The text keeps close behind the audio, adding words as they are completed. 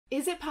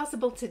Is it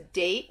possible to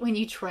date when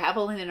you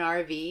travel in an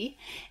RV?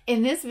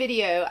 In this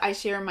video, I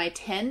share my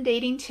 10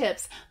 dating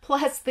tips,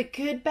 plus the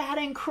good, bad,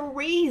 and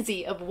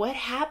crazy of what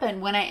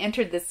happened when I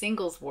entered the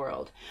singles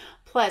world.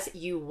 Plus,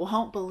 you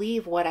won't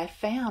believe what I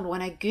found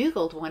when I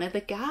Googled one of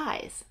the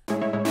guys.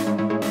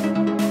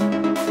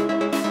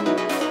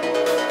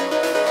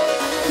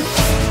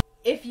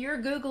 If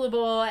you're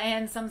Googleable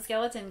and some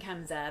skeleton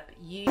comes up,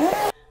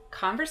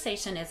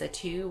 conversation is a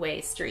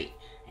two-way street.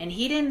 And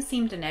he didn't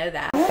seem to know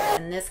that,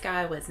 and this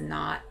guy was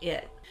not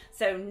it.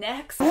 So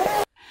next,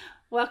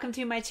 welcome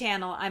to my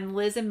channel. I'm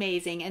Liz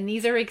Amazing, and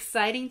these are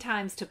exciting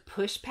times to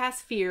push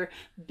past fear,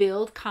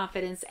 build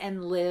confidence,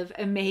 and live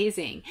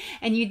amazing.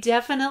 And you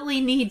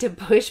definitely need to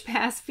push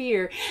past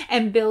fear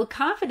and build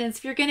confidence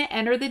if you're going to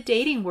enter the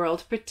dating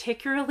world,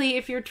 particularly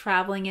if you're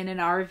traveling in an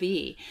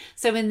RV.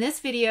 So in this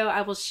video,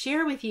 I will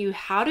share with you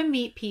how to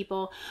meet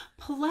people,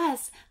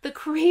 plus the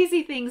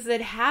crazy things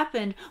that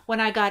happened when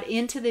I got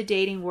into the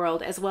dating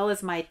world, as well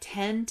as my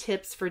 10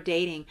 tips for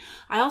dating.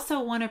 I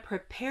also want to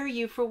prepare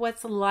you for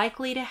what's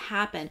likely to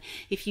happen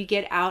if you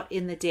get out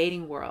in the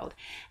dating world.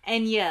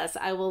 And yes,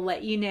 I will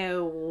let you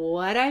know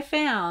what I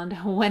found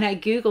when I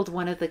Googled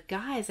one of the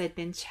guys I'd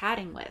been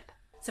chatting with.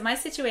 So my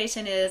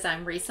situation is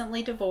I'm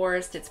recently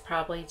divorced. It's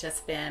probably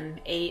just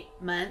been 8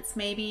 months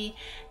maybe,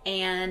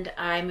 and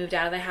I moved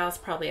out of the house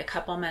probably a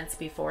couple months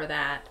before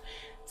that.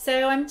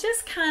 So I'm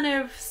just kind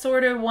of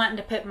sort of wanting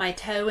to put my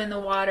toe in the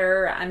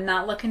water. I'm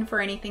not looking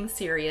for anything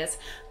serious,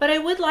 but I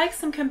would like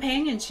some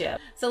companionship.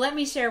 So let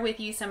me share with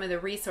you some of the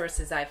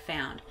resources I've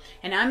found.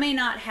 And I may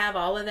not have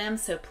all of them,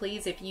 so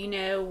please, if you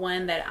know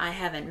one that I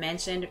haven't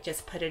mentioned,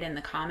 just put it in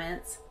the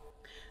comments.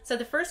 So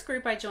the first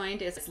group I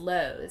joined is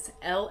LOWS,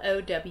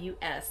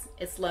 L-O-W-S.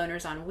 It's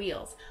Loners on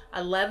Wheels.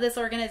 I love this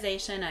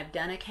organization. I've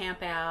done a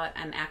camp out.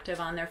 I'm active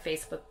on their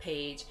Facebook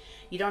page.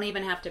 You don't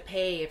even have to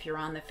pay if you're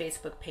on the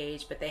Facebook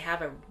page, but they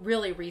have a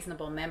really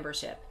reasonable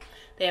membership.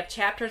 They have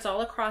chapters all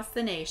across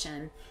the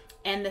nation.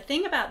 And the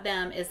thing about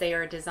them is they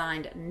are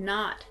designed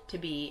not to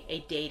be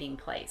a dating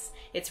place.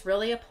 It's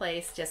really a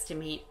place just to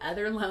meet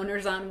other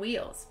loners on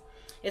wheels.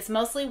 It's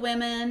mostly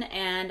women,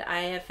 and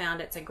I have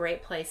found it's a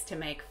great place to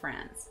make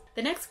friends.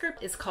 The next group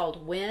is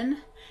called WIN,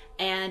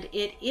 and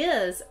it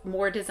is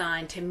more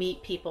designed to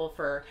meet people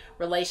for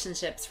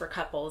relationships, for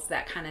couples,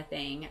 that kind of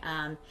thing.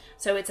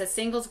 So it's a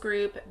singles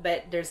group,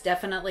 but there's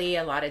definitely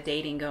a lot of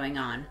dating going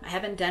on. I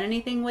haven't done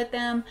anything with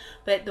them,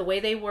 but the way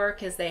they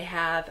work is they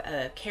have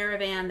a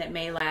caravan that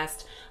may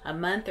last a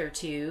month or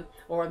two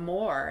or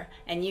more,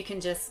 and you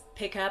can just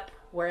pick up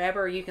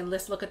wherever. You can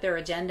just look at their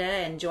agenda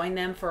and join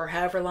them for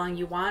however long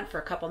you want, for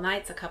a couple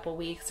nights, a couple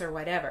weeks, or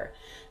whatever.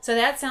 So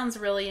that sounds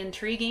really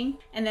intriguing.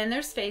 And then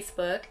there's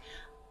Facebook.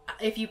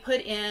 If you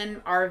put in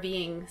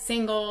RVing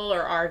single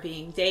or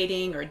RVing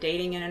dating or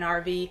dating in an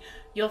RV,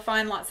 you'll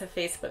find lots of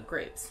Facebook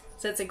groups.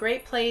 So it's a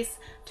great place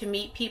to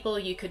meet people.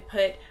 You could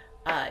put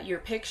your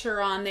picture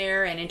on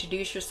there and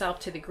introduce yourself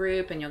to the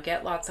group, and you'll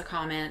get lots of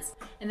comments.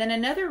 And then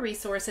another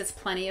resource is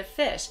Plenty of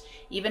Fish.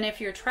 Even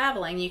if you're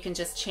traveling, you can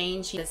just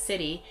change the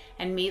city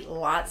and meet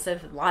lots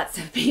of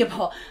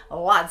people,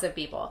 lots of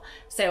people.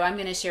 So I'm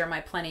going to share my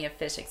Plenty of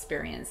Fish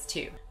experience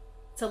too.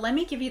 So let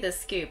me give you the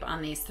scoop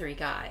on these three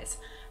guys.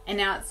 And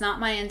now it's not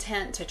my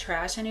intent to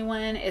trash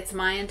anyone. It's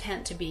my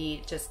intent to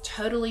be just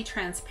totally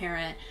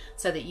transparent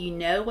so that you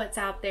know what's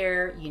out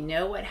there, you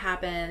know what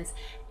happens,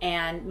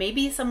 and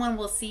maybe someone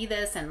will see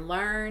this and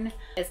learn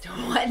as to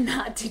what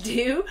not to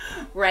do,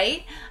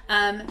 right?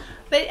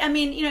 But I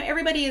mean, you know,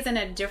 everybody is in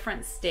a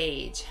different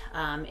stage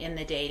in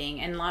the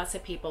dating, and lots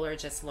of people are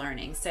just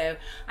learning. So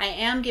I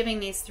am giving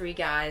these three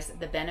guys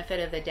the benefit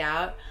of the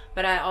doubt,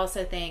 but I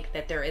also think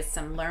that there is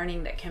some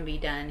learning that can be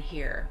done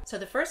here. So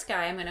the first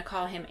guy, I'm going to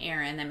call him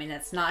Aaron. I mean,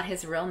 that's not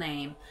his real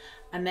name.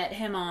 I met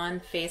him on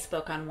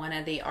Facebook on one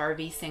of the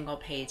RV single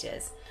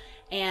pages.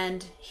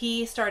 And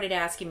he started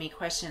asking me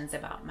questions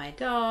about my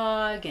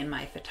dog and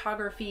my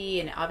photography,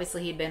 and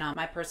obviously he'd been on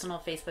my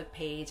personal Facebook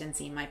page and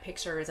seen my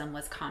pictures and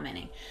was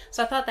commenting.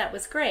 So I thought that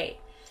was great.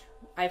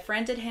 I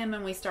friended him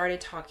and we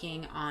started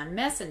talking on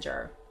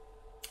Messenger.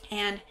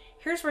 And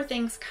here's where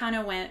things kind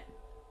of went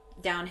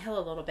downhill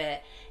a little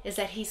bit, is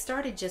that he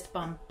started just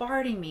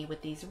bombarding me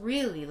with these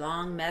really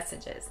long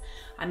messages.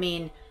 I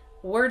mean,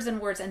 words and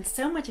words, and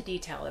so much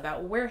detail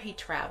about where he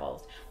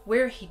traveled,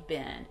 where he'd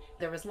been.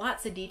 There was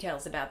lots of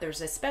details about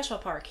there's a special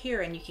park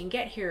here and you can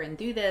get here and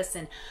do this,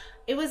 and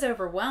it was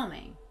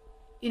overwhelming.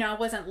 You know, I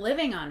wasn't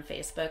living on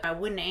Facebook. I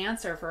wouldn't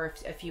answer for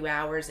a few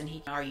hours, and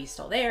he, are you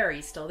still there? Are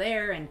you still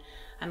there? And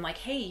I'm like,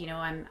 hey, you know,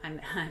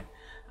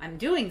 I'm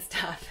doing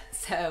stuff.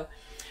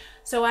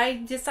 So I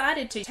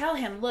decided to tell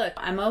him, look,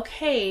 I'm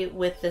okay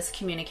with this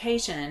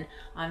communication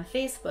on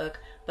Facebook,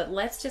 but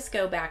let's just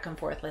go back and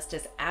forth. Let's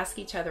just ask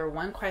each other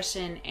one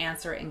question,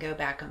 answer it, and go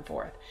back and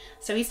forth.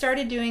 So he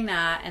started doing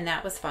that, and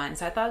that was fun.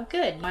 So I thought,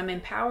 good, I'm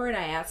empowered.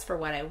 I asked for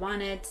what I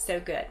wanted, so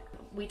good.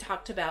 we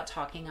talked about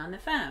talking on the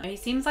phone. He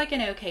seems like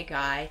an okay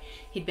guy.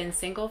 He'd been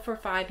single for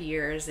 5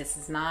 years. This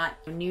is not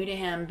new to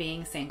him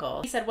being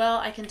single. He said, well,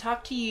 I can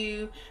talk to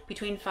you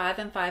between 5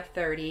 and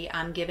 5:30.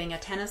 I'm giving a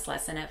tennis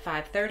lesson at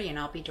 5:30 and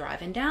I'll be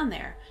driving down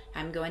there.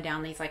 I'm going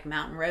down these like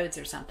mountain roads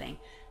or something.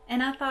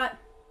 And I thought,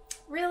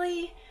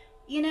 really?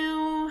 You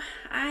know,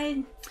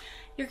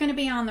 you're going to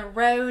be on the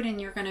road and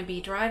you're going to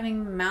be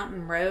driving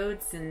mountain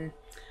roads and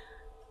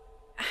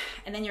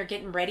then you're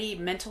getting ready,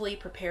 mentally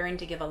preparing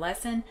to give a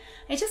lesson.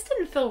 It just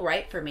didn't feel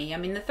right for me. I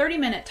mean, the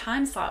 30-minute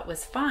time slot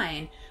was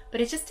fine, but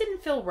it just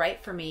didn't feel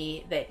right for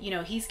me that, you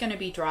know, he's going to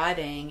be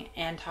driving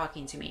and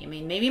talking to me. I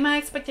mean, maybe my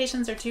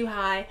expectations are too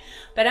high,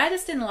 but I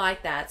just didn't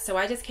like that. So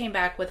I just came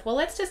back with, well,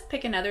 let's just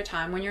pick another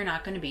time when you're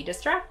not going to be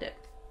distracted.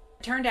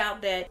 It turned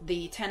out that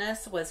the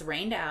tennis was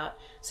rained out,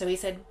 so he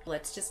said,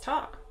 let's just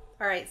talk.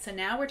 All right, so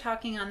now we're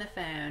talking on the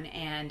phone,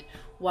 and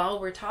while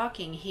we're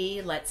talking,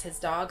 he lets his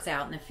dogs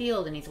out in the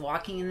field, and he's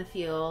walking in the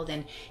field,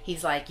 and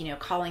he's like, you know,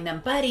 calling them,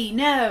 buddy,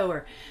 no,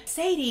 or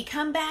Sadie,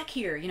 come back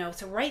here, you know,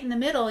 so right in the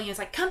middle, he's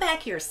like, come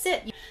back here,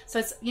 sit. So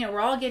it's, you know, we're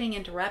all getting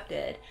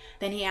interrupted.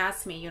 Then he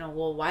asks me, you know,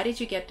 well, why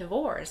did you get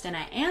divorced? And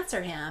I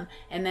answer him,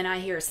 and then I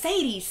hear,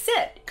 Sadie,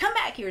 sit, come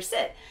back here,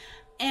 sit.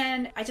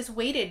 And I just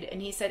waited,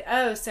 and he said,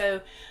 oh,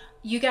 so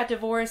you got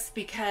divorced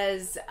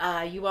because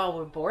you all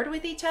were bored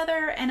with each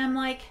other? And I'm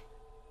like,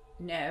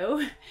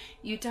 no,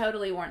 you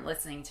totally weren't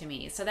listening to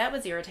me. So that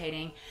was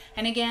irritating.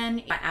 And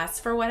again, I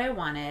asked for what I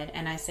wanted,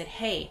 and I said,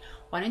 hey,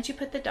 why don't you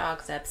put the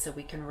dogs up so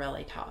we can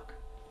really talk?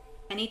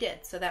 And he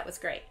did, so that was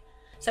great.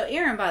 So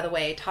Aaron, by the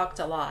way, talked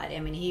a lot. I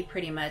mean, he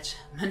pretty much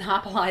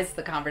monopolized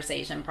the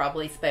conversation,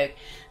 probably spoke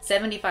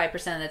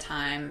 75% of the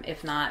time,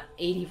 if not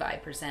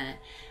 85%.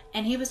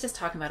 And he was just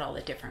talking about all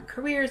the different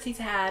careers he's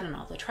had and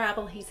all the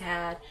travel he's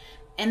had.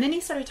 And then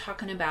he started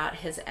talking about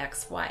his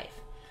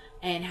ex-wife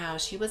and how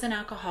she was an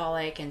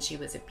alcoholic and she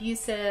was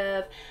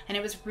abusive, and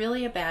it was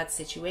really a bad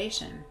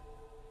situation.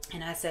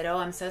 And I said, oh,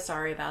 I'm so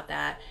sorry about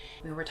that.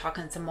 We were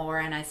talking some more,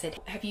 and I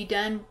said, have you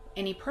done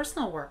any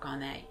personal work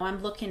on that?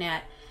 I'm looking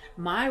at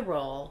my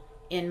role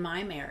in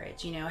my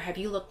marriage. You know, have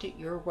you looked at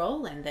your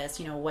role in this?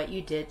 You know, what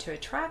you did to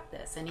attract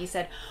this? And he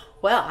said,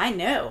 well, I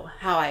know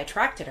how I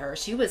attracted her.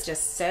 She was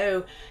just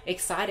so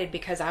excited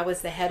because I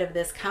was the head of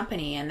this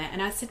company. And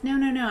I said, no,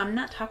 I'm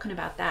not talking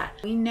about that.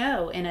 We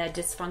know in a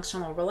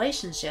dysfunctional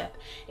relationship,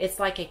 it's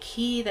like a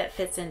key that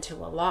fits into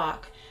a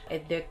lock.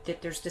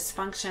 That there's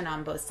dysfunction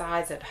on both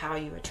sides of how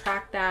you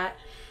attract that.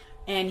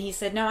 And he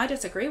said, no, I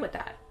disagree with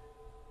that.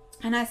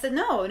 And I said,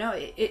 no,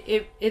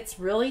 it's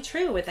really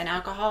true. With an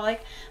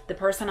alcoholic, the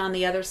person on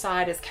the other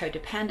side is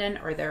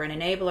codependent or they're an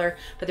enabler,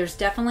 but there's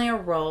definitely a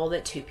role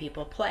that two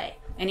people play.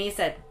 And he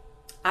said,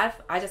 I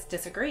just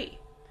disagree.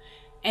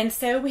 And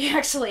so we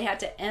actually had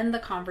to end the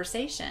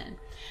conversation.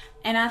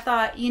 And I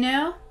thought, you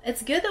know,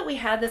 it's good that we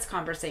had this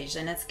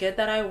conversation. It's good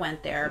that I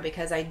went there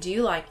because I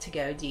do like to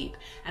go deep.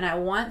 And I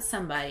want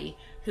somebody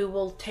who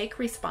will take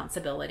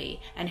responsibility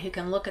and who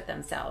can look at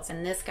themselves.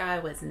 And this guy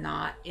was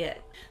not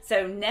it.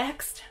 So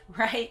next.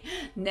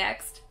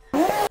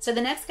 So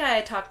the next guy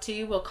I talked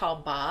to, we'll call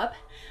Bob.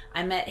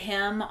 I met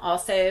him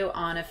also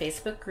on a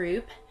Facebook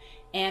group.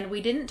 And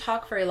we didn't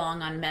talk very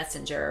long on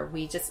Messenger.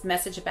 We just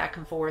messaged back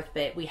and forth,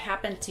 but we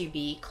happened to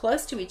be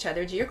close to each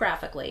other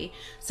geographically.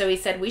 So he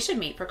said, we should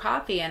meet for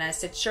coffee. And I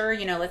said, sure,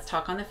 you know, let's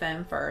talk on the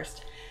phone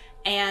first.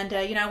 And,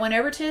 you know, I went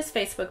over to his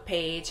Facebook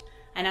page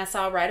and I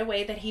saw right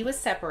away that he was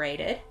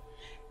separated,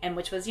 and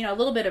which was, you know, a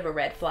little bit of a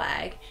red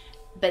flag.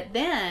 But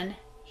then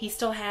he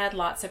still had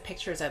lots of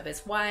pictures of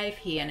his wife,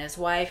 he and his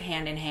wife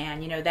hand in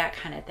hand, you know, that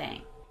kind of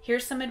thing.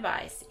 Here's some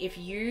advice. If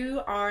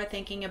you are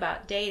thinking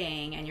about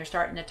dating and you're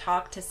starting to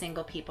talk to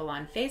single people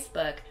on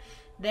Facebook,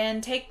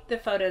 then take the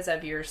photos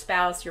of your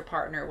spouse, your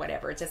partner,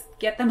 whatever. Just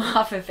get them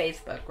off of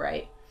Facebook,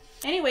 right?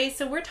 Anyway,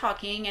 so we're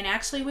talking, and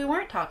actually we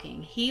weren't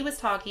talking. He was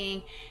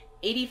talking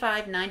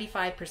 85,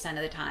 95%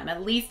 of the time,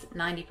 at least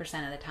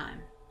 90% of the time.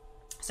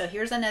 So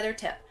here's another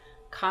tip.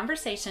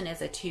 Conversation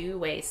is a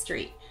two-way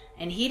street.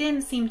 And he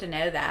didn't seem to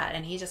know that,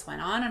 and he just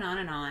went on and on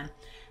and on.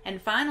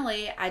 And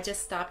finally, I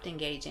just stopped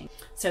engaging.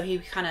 So he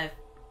kind of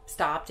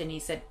stopped and he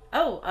said,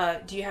 oh,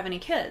 do you have any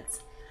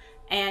kids?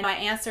 And I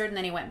answered, and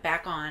then he went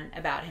back on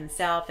about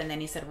himself. And then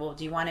he said, well,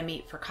 do you want to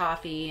meet for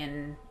coffee?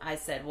 And I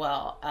said,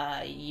 well,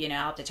 you know,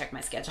 I'll have to check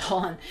my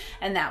schedule.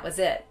 And that was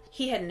it.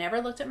 He had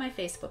never looked at my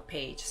Facebook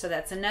page. So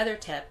that's another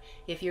tip.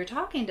 If you're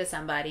talking to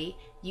somebody,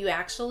 you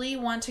actually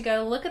want to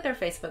go look at their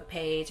Facebook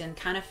page and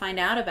kind of find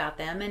out about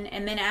them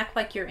and then act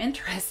like you're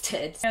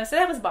interested. So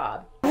that was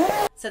Bob.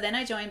 So then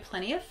I joined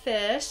Plenty of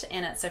Fish,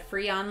 and it's a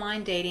free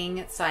online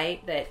dating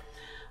site that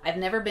I've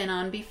never been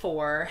on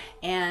before.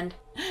 And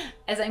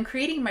as I'm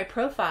creating my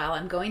profile,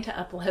 I'm going to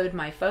upload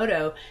my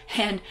photo,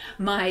 and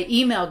my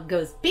email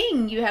goes,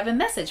 bing, you have a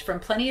message from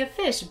Plenty of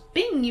Fish.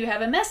 Bing, you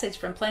have a message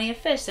from Plenty of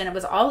Fish. And it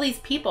was all these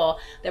people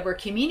that were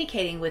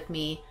communicating with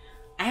me.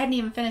 I hadn't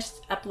even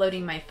finished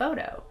uploading my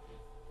photo.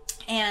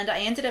 And I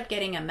ended up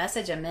getting a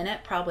message a minute,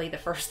 probably the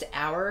first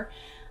hour.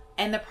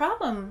 And the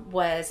problem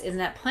is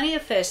that Plenty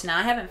of Fish, now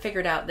I haven't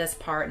figured out this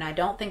part, and I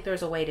don't think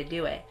there's a way to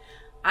do it,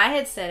 I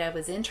had said I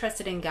was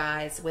interested in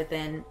guys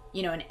within,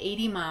 an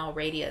 80-mile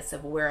radius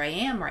of where I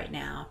am right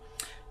now.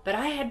 But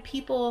I had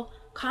people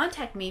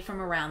contact me from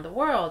around the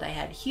world. I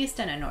had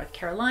Houston and North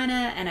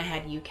Carolina, and I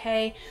had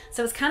UK.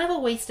 So it was kind of a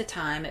waste of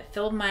time. It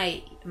filled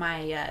my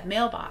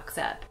mailbox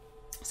up.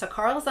 So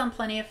Carl's on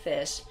Plenty of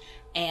Fish,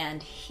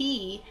 and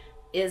he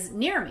is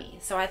near me.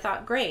 So I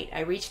thought, great.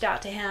 I reached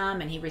out to him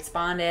and he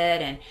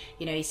responded, and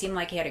he seemed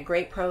like he had a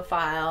great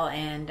profile,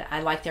 and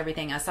I liked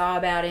everything I saw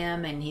about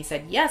him, and he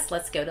said, yes,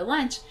 let's go to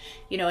lunch,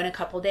 in a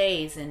couple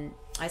days. And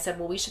I said,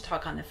 well, we should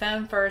talk on the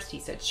phone first. He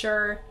said,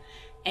 sure.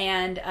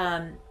 And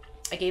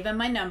I gave him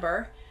my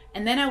number,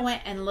 and then I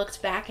went and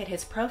looked back at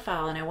his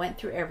profile, and I went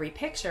through every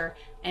picture,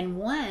 and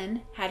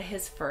one had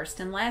his first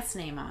and last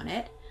name on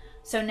it.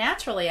 So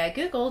naturally I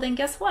Googled, and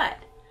guess what?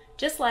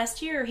 Just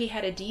last year, he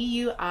had a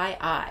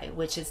DUII,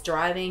 which is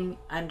driving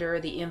under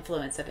the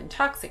influence of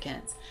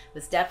intoxicants. It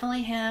was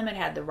definitely him. It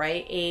had the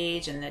right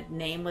age, and the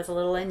name was a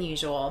little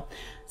unusual.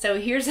 So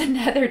here's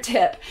another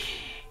tip.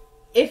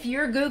 If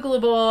you're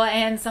Googleable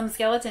and some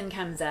skeleton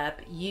comes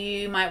up,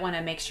 you might want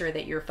to make sure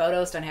that your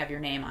photos don't have your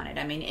name on it.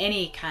 I mean,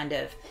 any kind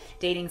of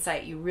dating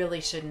site, you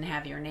really shouldn't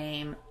have your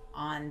name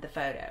on the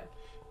photo.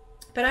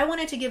 But I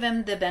wanted to give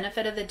him the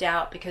benefit of the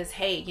doubt because,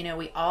 hey,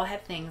 we all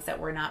have things that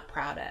we're not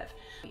proud of.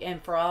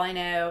 And for all I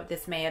know,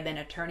 this may have been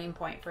a turning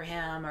point for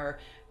him, or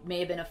may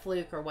have been a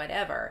fluke or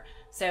whatever.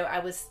 So I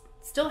was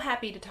still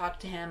happy to talk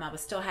to him. I was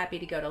still happy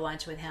to go to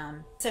lunch with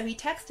him. So he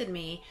texted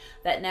me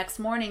that next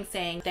morning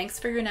saying, thanks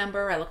for your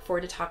number. I look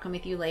forward to talking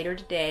with you later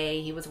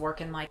today. He was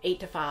working like 8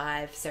 to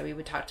 5, so he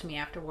would talk to me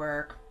after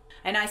work.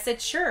 And I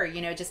said, sure,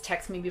 just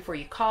text me before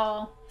you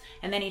call.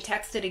 And then he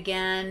texted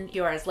again a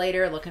few hours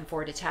later, looking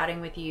forward to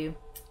chatting with you.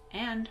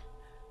 And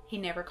he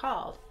never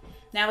called.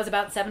 Now it was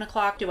about 7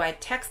 o'clock. Do I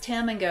text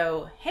him and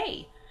go,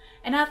 hey?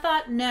 And I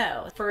thought,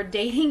 no. For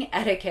dating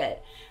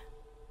etiquette,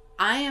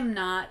 I am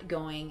not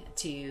going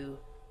to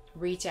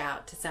reach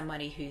out to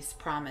somebody who's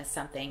promised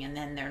something and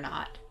then they're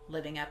not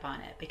living up on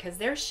it, because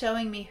they're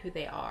showing me who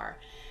they are.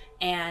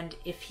 And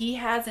if he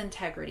has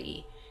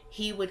integrity,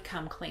 he would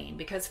come clean,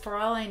 because for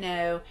all I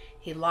know,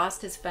 he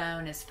lost his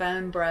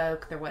phone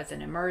broke, there was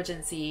an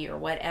emergency or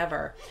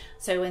whatever.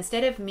 So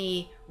instead of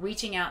me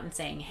reaching out and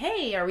saying,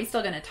 hey, are we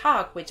still going to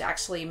talk, which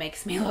actually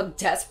makes me look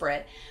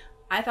desperate,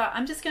 I thought,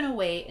 I'm just going to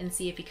wait and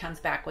see if he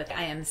comes back with,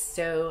 I am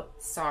so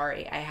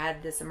sorry, I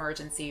had this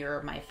emergency,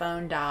 or my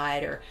phone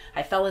died, or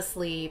I fell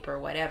asleep, or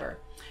whatever.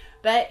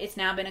 But it's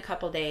now been a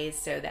couple days,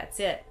 so that's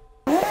it.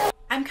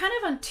 I'm kind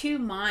of on two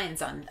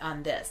minds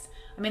on this.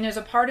 I mean, there's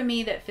a part of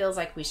me that feels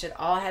like we should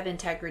all have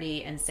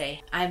integrity and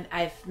say,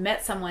 I've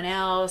met someone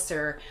else,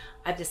 or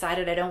I've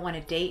decided I don't want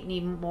to date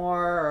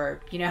anymore,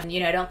 or,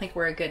 I don't think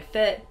we're a good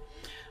fit.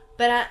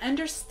 But I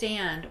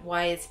understand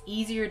why it's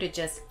easier to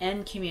just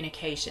end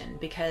communication,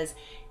 because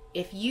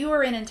if you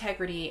are in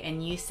integrity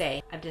and you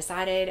say, I've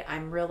decided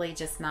I'm really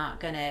just not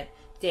going to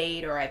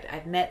date, or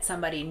I've met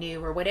somebody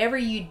new, or whatever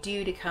you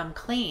do to come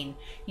clean,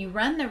 you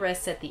run the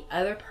risk that the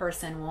other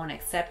person won't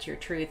accept your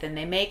truth, and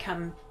they may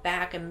come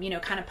back and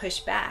kind of push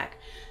back.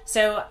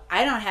 So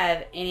I don't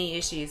have any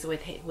issues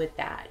with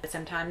that. But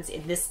sometimes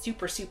in this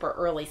super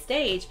early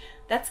stage,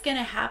 that's going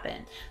to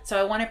happen. So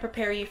I want to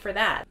prepare you for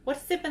that.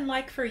 What's it been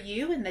like for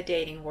you in the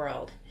dating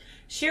world?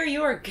 Share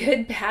your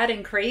good, bad,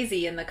 and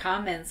crazy in the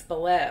comments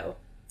below.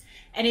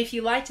 And if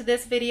you liked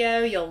this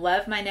video, you'll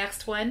love my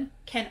next one.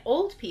 Can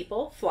old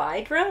people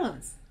fly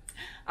drones?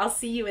 I'll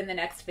see you in the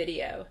next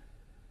video.